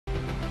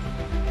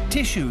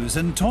Tissues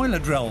and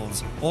toilet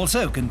rolls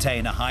also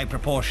contain a high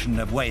proportion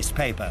of waste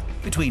paper,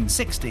 between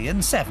 60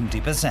 and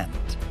 70%.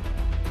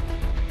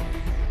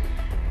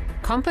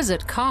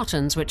 Composite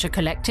cartons, which are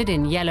collected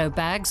in yellow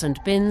bags and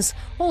bins,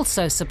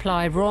 also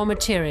supply raw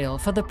material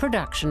for the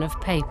production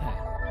of paper.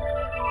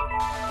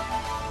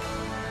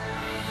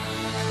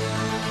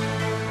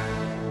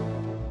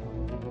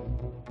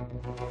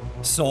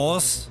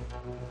 Sauce,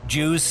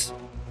 juice,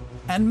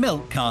 and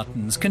milk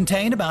cartons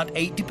contain about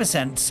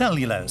 80%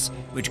 cellulose,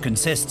 which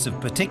consists of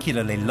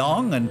particularly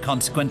long and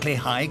consequently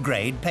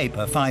high-grade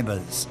paper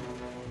fibres.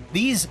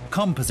 These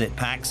composite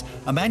packs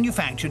are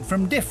manufactured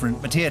from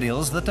different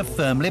materials that are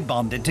firmly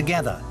bonded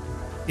together.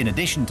 In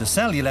addition to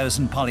cellulose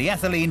and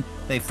polyethylene,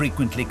 they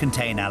frequently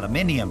contain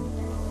aluminium.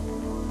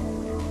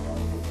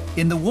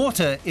 In the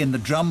water in the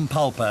drum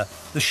pulper,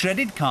 the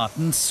shredded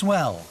cartons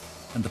swell,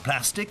 and the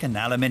plastic and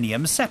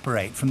aluminium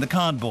separate from the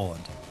cardboard.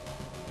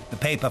 The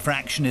paper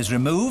fraction is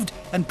removed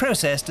and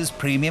processed as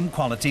premium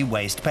quality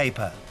waste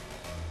paper.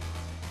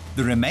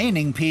 The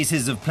remaining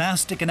pieces of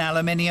plastic and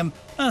aluminium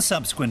are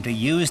subsequently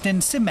used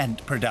in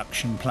cement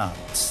production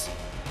plants.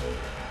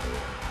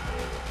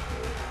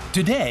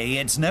 Today,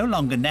 it's no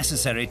longer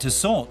necessary to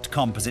sort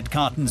composite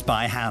cartons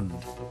by hand.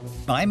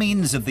 By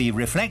means of the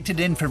reflected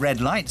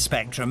infrared light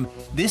spectrum,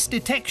 this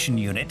detection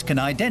unit can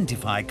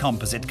identify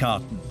composite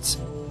cartons.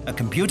 A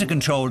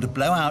computer-controlled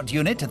blowout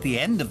unit at the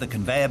end of the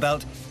conveyor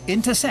belt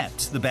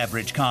intercepts the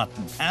beverage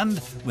carton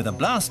and, with a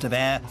blast of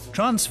air,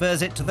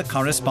 transfers it to the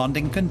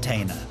corresponding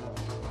container.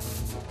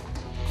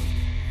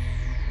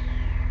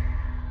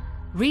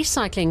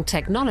 Recycling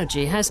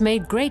technology has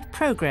made great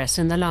progress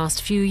in the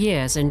last few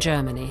years in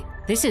Germany.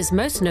 This is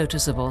most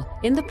noticeable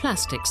in the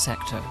plastic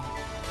sector.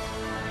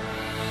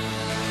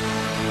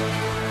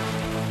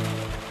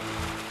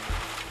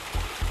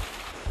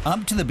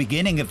 Up to the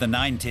beginning of the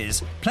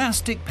 90s,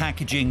 plastic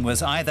packaging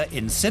was either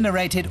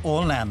incinerated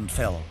or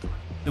landfilled.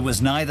 There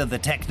was neither the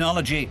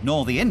technology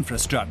nor the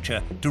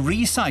infrastructure to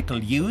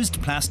recycle used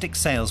plastic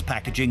sales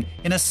packaging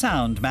in a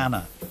sound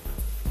manner.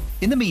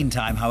 In the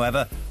meantime,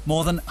 however,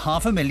 more than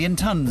 500,000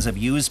 tons of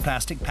used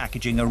plastic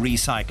packaging are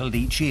recycled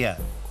each year,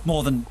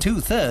 more than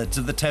 2/3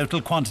 of the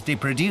total quantity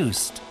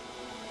produced.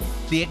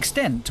 The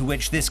extent to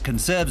which this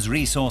conserves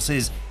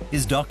resources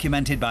is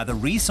documented by the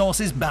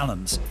Resources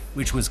Balance,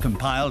 which was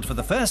compiled for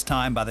the first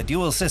time by the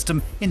Dual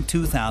System in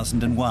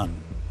 2001.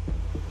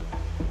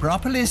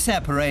 Properly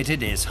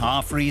separated is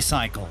half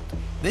recycled.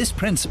 This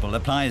principle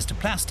applies to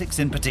plastics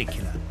in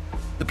particular.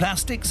 The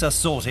plastics are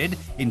sorted,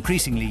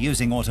 increasingly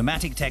using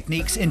automatic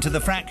techniques, into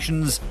the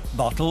fractions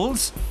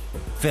bottles,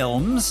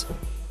 films,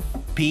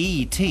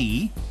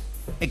 PET,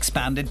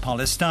 expanded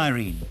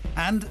polystyrene,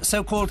 and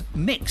so-called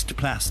mixed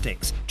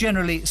plastics,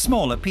 generally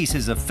smaller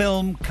pieces of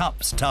film,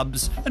 cups,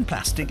 tubs, and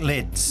plastic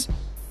lids.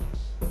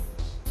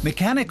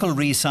 Mechanical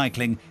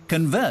recycling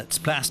converts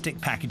plastic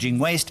packaging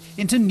waste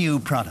into new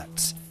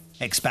products.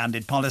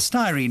 Expanded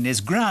polystyrene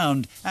is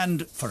ground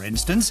and, for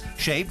instance,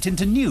 shaped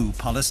into new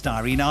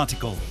polystyrene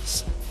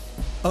articles.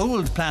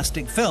 Old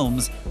plastic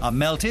films are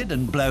melted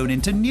and blown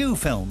into new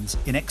films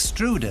in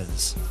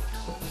extruders.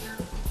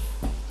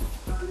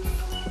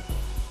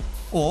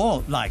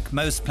 Or, like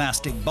most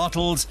plastic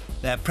bottles,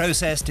 they're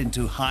processed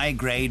into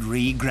high-grade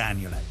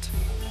regranulate.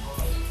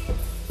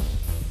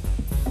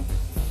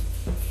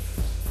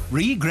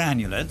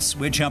 Regranulates,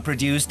 which are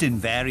produced in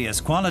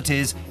various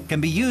qualities, can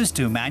be used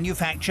to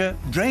manufacture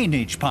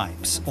drainage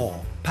pipes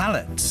or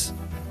pallets.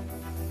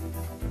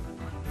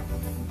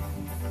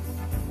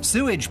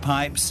 Sewage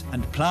pipes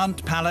and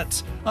plant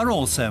pallets are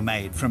also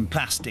made from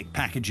plastic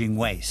packaging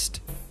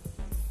waste.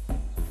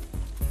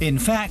 In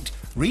fact,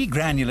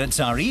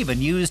 regranulates are even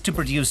used to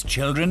produce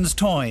children's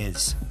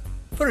toys.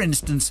 For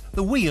instance,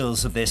 the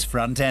wheels of this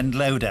front-end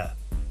loader.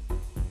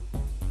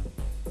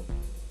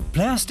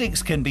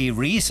 Plastics can be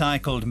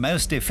recycled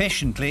most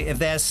efficiently if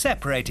they're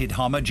separated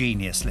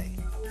homogeneously.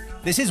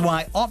 This is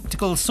why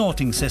optical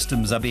sorting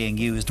systems are being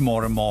used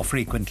more and more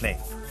frequently.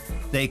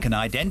 They can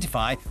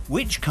identify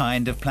which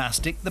kind of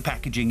plastic the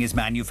packaging is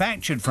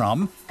manufactured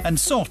from and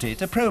sort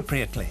it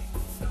appropriately.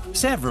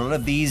 Several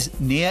of these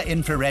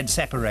near-infrared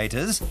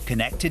separators,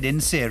 connected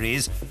in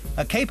series,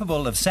 are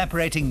capable of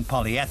separating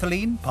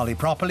polyethylene,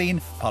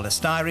 polypropylene,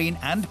 polystyrene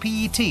and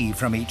PET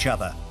from each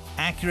other,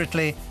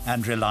 accurately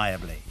and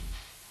reliably.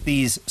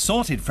 These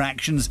sorted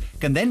fractions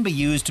can then be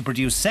used to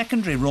produce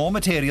secondary raw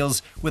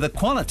materials with a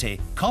quality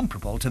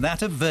comparable to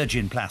that of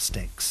virgin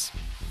plastics.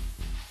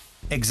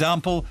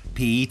 Example,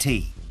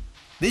 PET.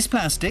 This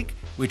plastic,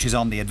 which is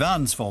on the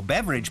advance for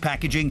beverage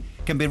packaging,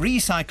 can be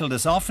recycled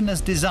as often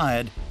as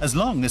desired as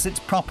long as it's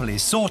properly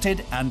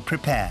sorted and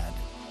prepared.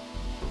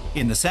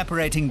 In the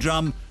separating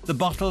drum, the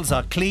bottles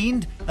are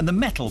cleaned and the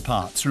metal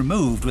parts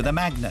removed with a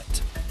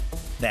magnet.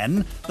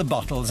 Then the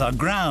bottles are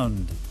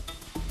ground.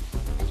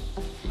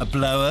 A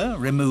blower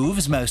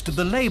removes most of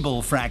the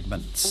label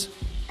fragments.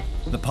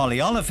 The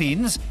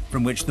polyolefins,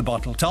 from which the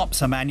bottle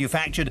tops are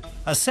manufactured,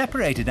 are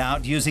separated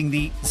out using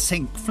the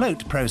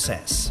sink-float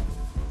process.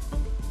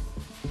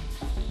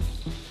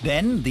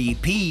 Then the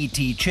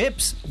PET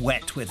chips,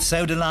 wet with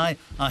soda lye,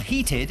 are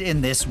heated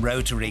in this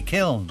rotary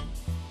kiln.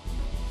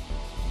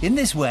 In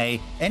this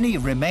way, any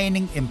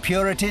remaining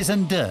impurities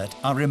and dirt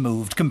are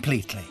removed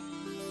completely.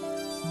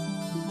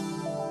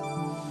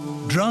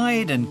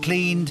 Dried and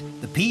cleaned,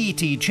 the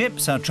PET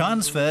chips are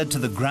transferred to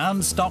the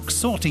ground stock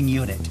sorting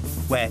unit,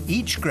 where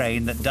each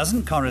grain that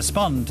doesn't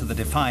correspond to the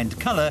defined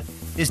colour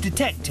is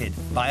detected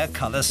by a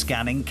colour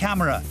scanning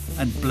camera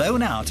and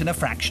blown out in a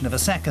fraction of a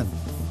second.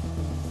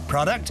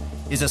 Product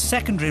is a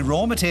secondary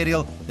raw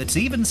material that's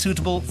even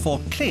suitable for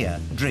clear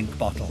drink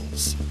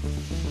bottles.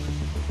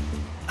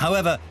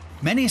 However,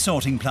 many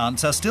sorting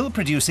plants are still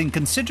producing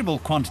considerable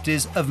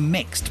quantities of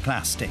mixed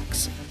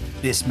plastics.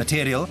 This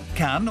material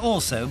can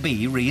also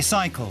be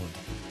recycled.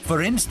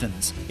 For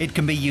instance, it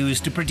can be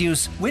used to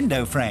produce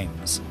window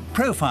frames,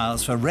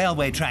 profiles for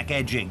railway track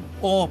edging,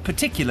 or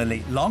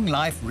particularly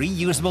long-life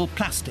reusable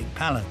plastic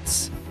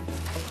pallets.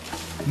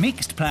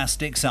 Mixed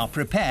plastics are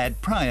prepared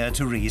prior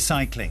to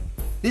recycling.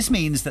 This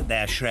means that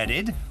they're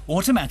shredded,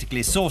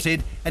 automatically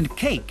sorted, and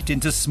caked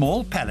into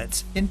small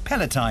pellets in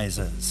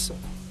pelletizers.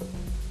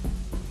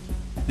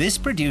 This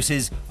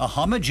produces a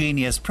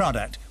homogeneous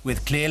product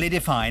with clearly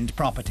defined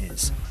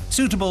properties.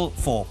 Suitable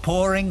for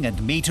pouring and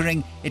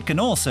metering, it can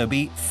also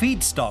be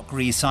feedstock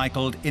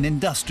recycled in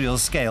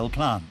industrial-scale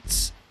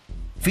plants.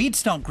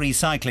 Feedstock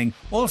recycling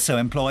also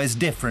employs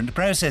different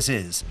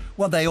processes.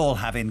 What they all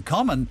have in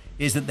common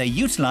is that they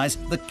utilize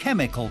the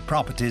chemical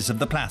properties of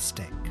the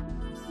plastic.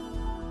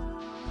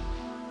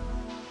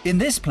 In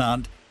this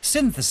plant,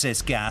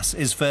 synthesis gas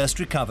is first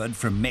recovered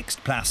from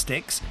mixed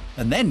plastics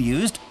and then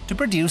used to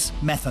produce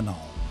methanol.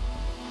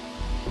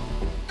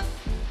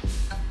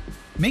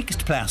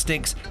 Mixed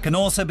plastics can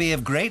also be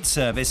of great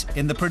service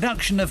in the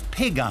production of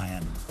pig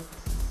iron.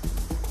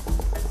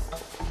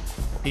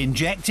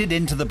 Injected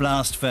into the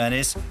blast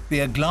furnace, the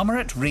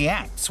agglomerate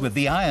reacts with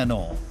the iron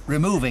ore,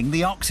 removing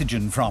the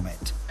oxygen from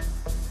it.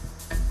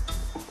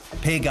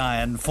 Pig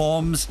iron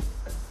forms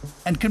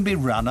and can be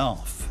run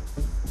off.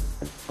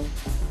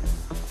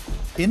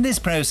 In this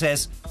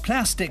process,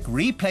 plastic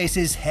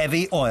replaces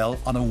heavy oil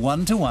on a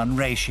 1-to-1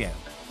 ratio,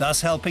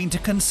 thus helping to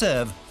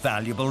conserve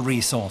valuable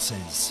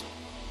resources.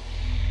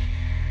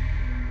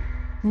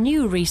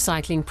 New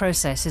recycling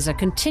processes are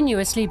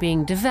continuously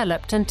being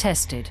developed and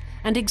tested,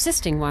 and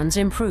existing ones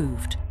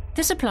improved.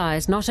 This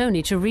applies not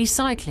only to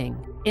recycling.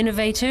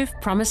 Innovative,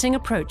 promising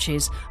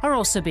approaches are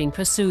also being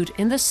pursued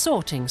in the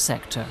sorting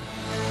sector.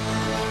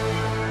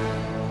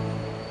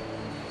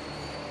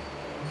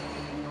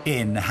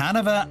 In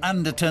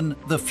Hanover-Anderton,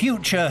 the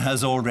future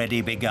has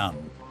already begun.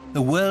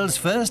 The world's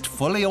first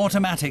fully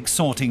automatic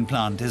sorting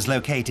plant is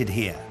located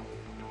here.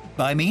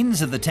 By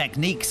means of the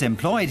techniques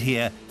employed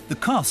here, the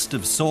cost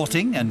of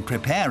sorting and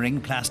preparing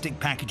plastic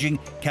packaging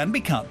can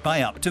be cut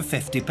by up to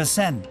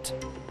 50%.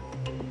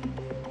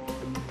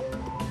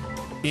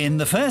 In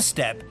the first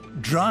step,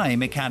 dry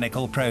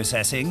mechanical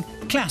processing,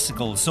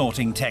 classical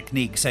sorting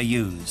techniques are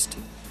used.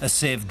 A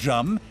sieve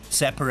drum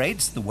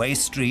separates the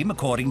waste stream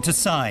according to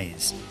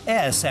size.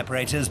 Air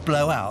separators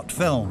blow out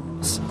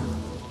films.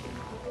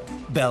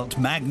 Belt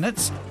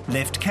magnets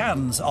lift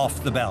cans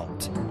off the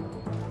belt.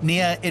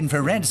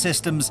 Near-infrared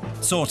systems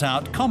sort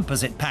out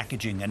composite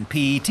packaging and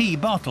PET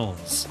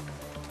bottles.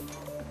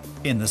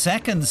 In the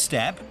second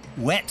step,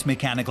 wet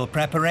mechanical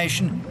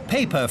preparation,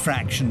 paper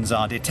fractions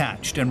are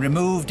detached and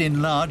removed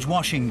in large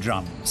washing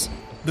drums.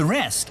 The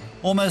rest,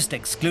 almost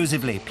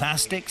exclusively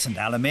plastics and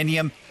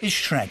aluminium, is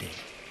shredded.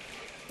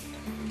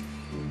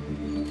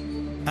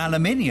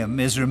 Aluminium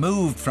is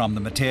removed from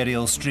the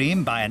material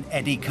stream by an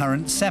eddy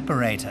current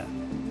separator.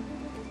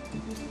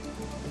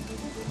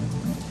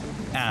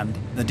 And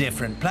the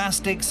different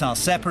plastics are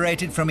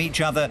separated from each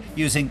other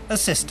using a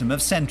system of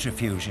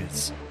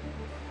centrifuges.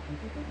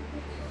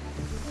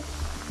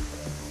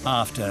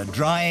 After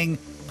drying,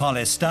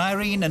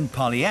 polystyrene and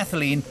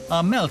polyethylene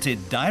are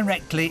melted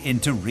directly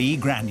into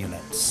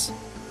regranulates.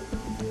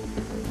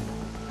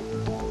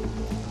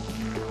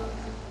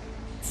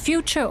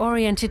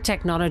 Future-oriented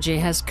technology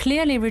has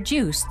clearly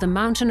reduced the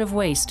mountain of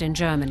waste in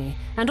Germany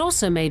and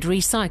also made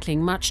recycling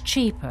much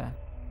cheaper.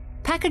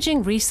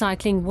 Packaging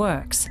recycling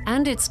works,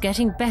 and it's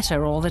getting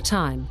better all the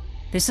time.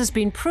 This has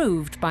been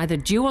proved by the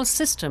Dual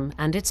system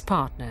and its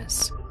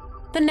partners.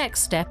 The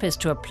next step is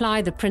to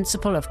apply the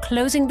principle of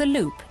closing the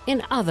loop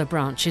in other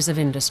branches of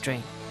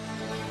industry.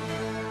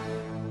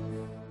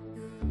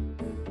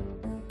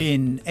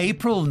 In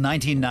April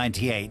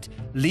 1998,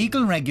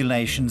 legal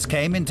regulations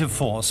came into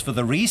force for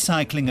the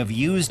recycling of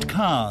used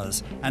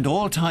cars and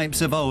all types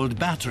of old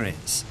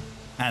batteries.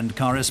 And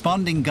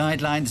corresponding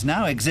guidelines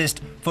now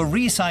exist for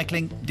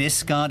recycling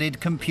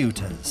discarded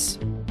computers.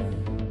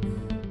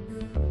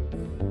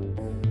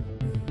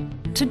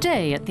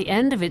 Today, at the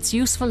end of its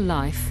useful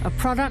life, a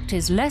product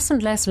is less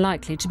and less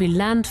likely to be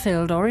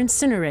landfilled or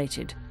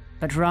incinerated,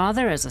 but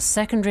rather as a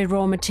secondary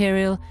raw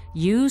material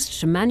used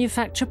to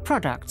manufacture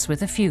products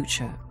with a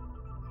future.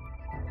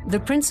 The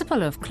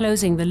principle of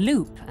closing the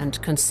loop and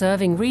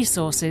conserving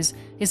resources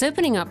is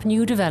opening up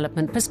new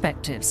development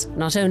perspectives,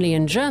 not only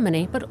in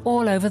Germany, but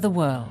all over the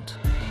world.